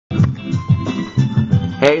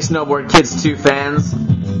Hey Snowboard Kids 2 fans,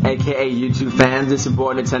 aka YouTube fans, this is your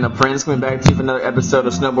boy Nintendo Prince coming back to you for another episode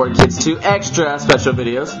of Snowboard Kids 2 extra special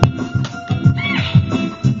videos.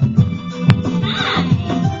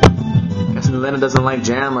 Guessing Linda doesn't like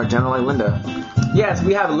Jam or Jam don't like Linda. Yes,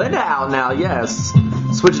 we have Linda out now, yes.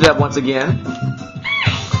 Switch it up once again.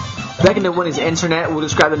 Back into Winnie's Internet, we'll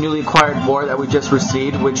describe the newly acquired board that we just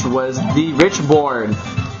received, which was the Rich board.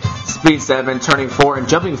 Speed 7, turning 4, and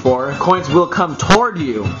jumping 4. Coins will come toward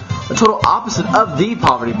you. The total opposite of the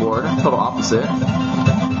poverty board. Total opposite.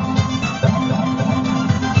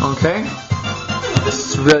 Okay.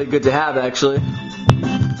 This is really good to have, actually.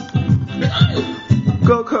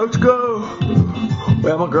 Go, Coach, go!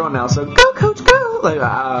 Wait, I'm a girl now, so go, Coach, go! Like,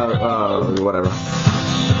 whatever.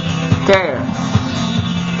 Okay.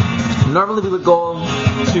 Normally we would go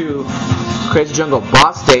to Crazy Jungle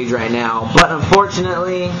boss stage right now, but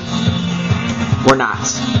unfortunately, we're not.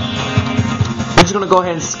 I'm just going to go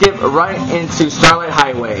ahead and skip right into Starlight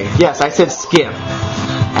Highway. Yes, I said skip.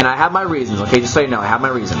 And I have my reasons, okay? Just so you know, I have my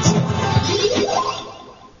reasons.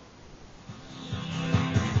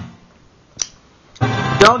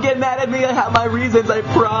 Don't get mad at me, I have my reasons, I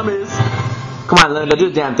promise. Come on, Linda, do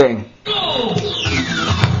the damn thing.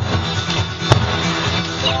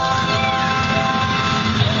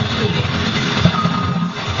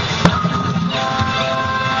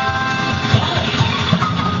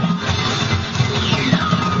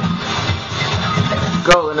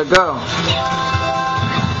 Go, Linda, go.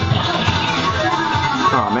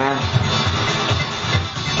 Oh, man.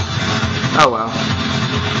 Oh, well.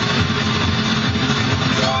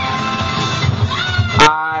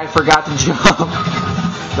 I forgot to jump.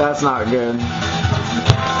 That's not good.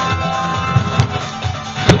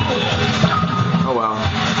 Oh, well.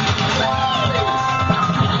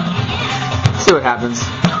 See what happens.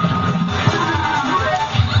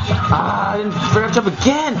 I didn't forget to jump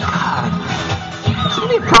again. God. Is it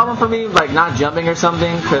going to be a problem for me, like, not jumping or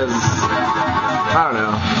something? Because, I don't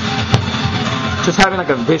know. Just having, like,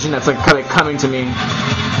 a vision that's, like, kind of coming to me.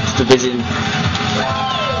 Just a vision.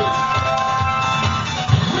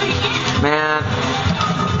 Man.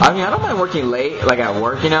 I mean, I don't mind working late, like, at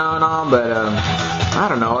work, you know, and all, but, I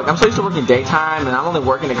don't know. Like, I'm so used to working daytime, and I'm only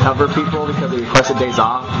working to cover people because they requested days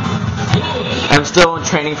off. And I'm still in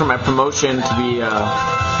training for my promotion to be,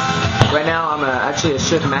 right now, I'm actually a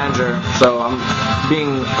shift manager, so I'm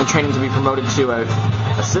training to be promoted to a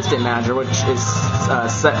assistant manager, which is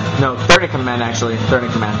third in command actually, third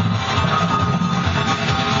in command.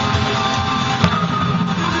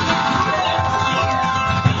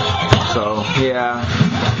 So yeah.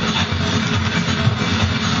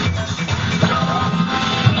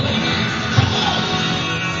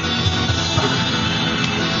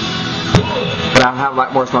 But I have a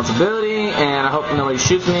lot more responsibility, and I hope nobody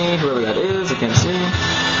shoots me, whoever that is, I can't see.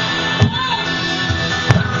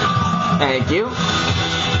 Thank you.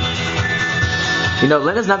 You know,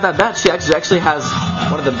 Linda's not that bad. She actually has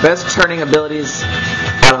one of the best turning abilities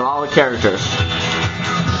out of all the characters.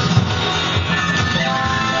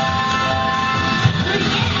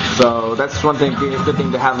 So that's one thing, good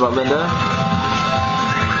thing to have about Linda.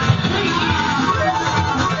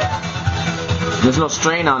 There's no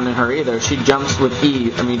strain on her either. She jumps with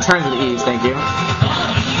ease. I mean, turns with ease. Thank you.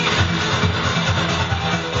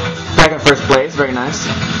 Back in first place. Very nice.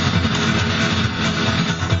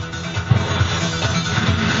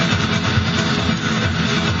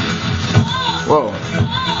 Whoa.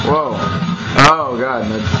 Whoa. Oh, God.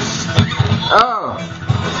 Oh.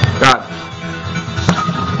 God.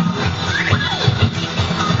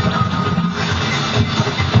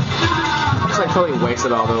 Looks like I totally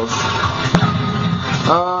wasted all those.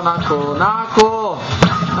 Oh, not cool, not cool,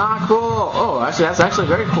 not cool. Oh, actually, that's actually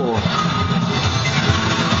very cool.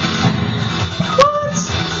 What?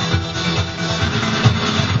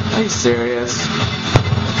 Are you serious?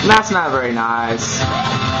 That's not very nice.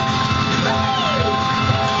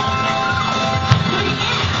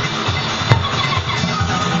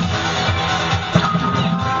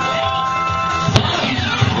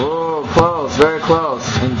 Oh, close, very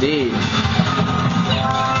close, indeed.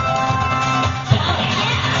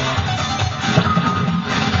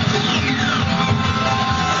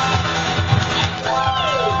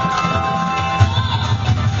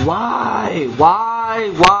 Why? Why?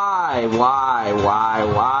 Why? Why? Why?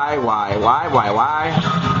 Why? Why? Why? Why? Why?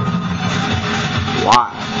 Why?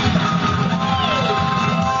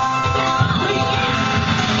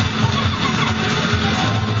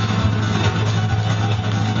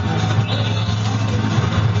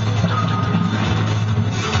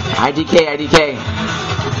 IDK, IDK.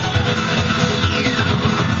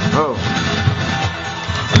 Oh.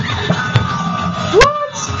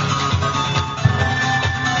 What?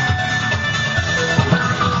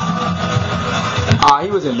 he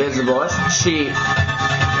was invisible. That's cheat.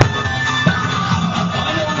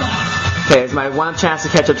 Okay, it's my one chance to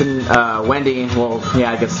catch up to Wendy. Well,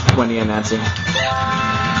 yeah, I guess Wendy and Nancy.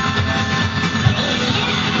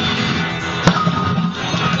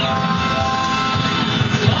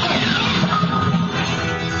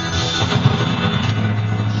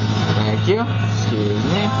 Thank you. Excuse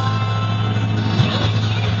me.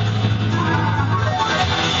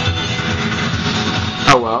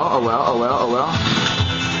 Oh well, oh well, oh well, oh well.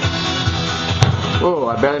 Oh,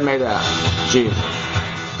 I barely made that. Jeez.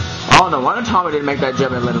 Oh, no wonder Tommy didn't make that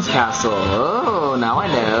jump in Linda's castle. Oh, now I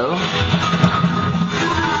know.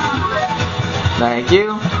 Thank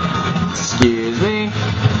you. Excuse me.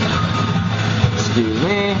 Excuse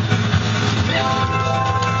me.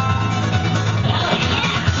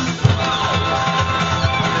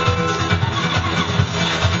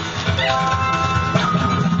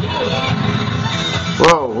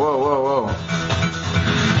 Whoa, whoa, whoa, whoa.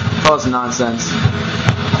 That was nonsense.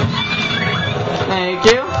 Thank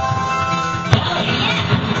you.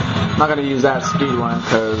 I'm not gonna use that speed one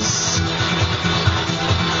because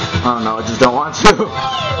I don't know, I just don't want to.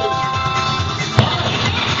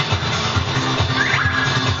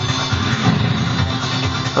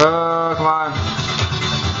 Come on.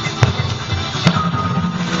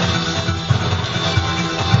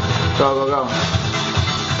 Go, go, go.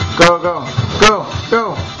 Go, go, go,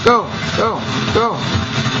 go, go, go, go.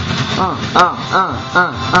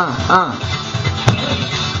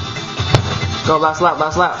 Go, last lap,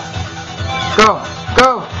 last lap. Go,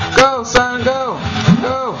 go, go, son, go,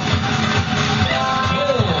 go.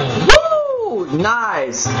 Woo!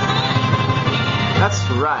 Nice. That's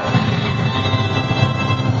right.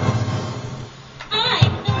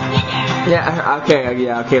 Yeah,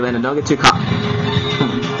 okay, Linda, don't get too caught.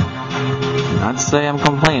 Not to say I'm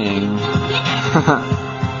complaining.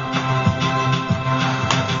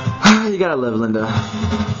 You gotta live, Linda.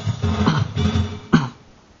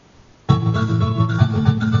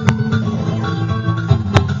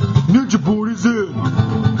 Ninja board is in.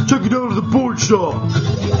 Check it out at the board shop.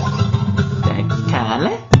 Thank you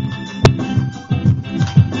kindly.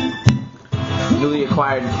 Newly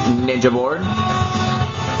acquired Ninja board.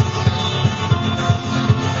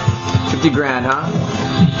 50 grand, huh?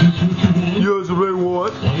 Yes, I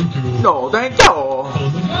want. No, thank you.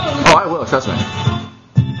 Oh, I will, trust me.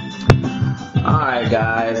 Alright,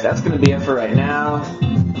 guys, that's going to be it for right now.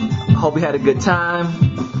 Hope you had a good time.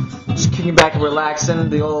 Just kicking back and relaxing.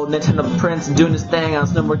 The old Nintendo Prince doing his thing on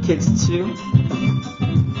Snowboard Kids 2.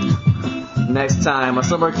 Next time on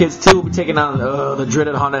Snowboard Kids 2, we'll be taking on the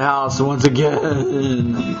dreaded haunted house once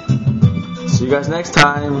again. See you guys next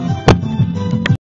time.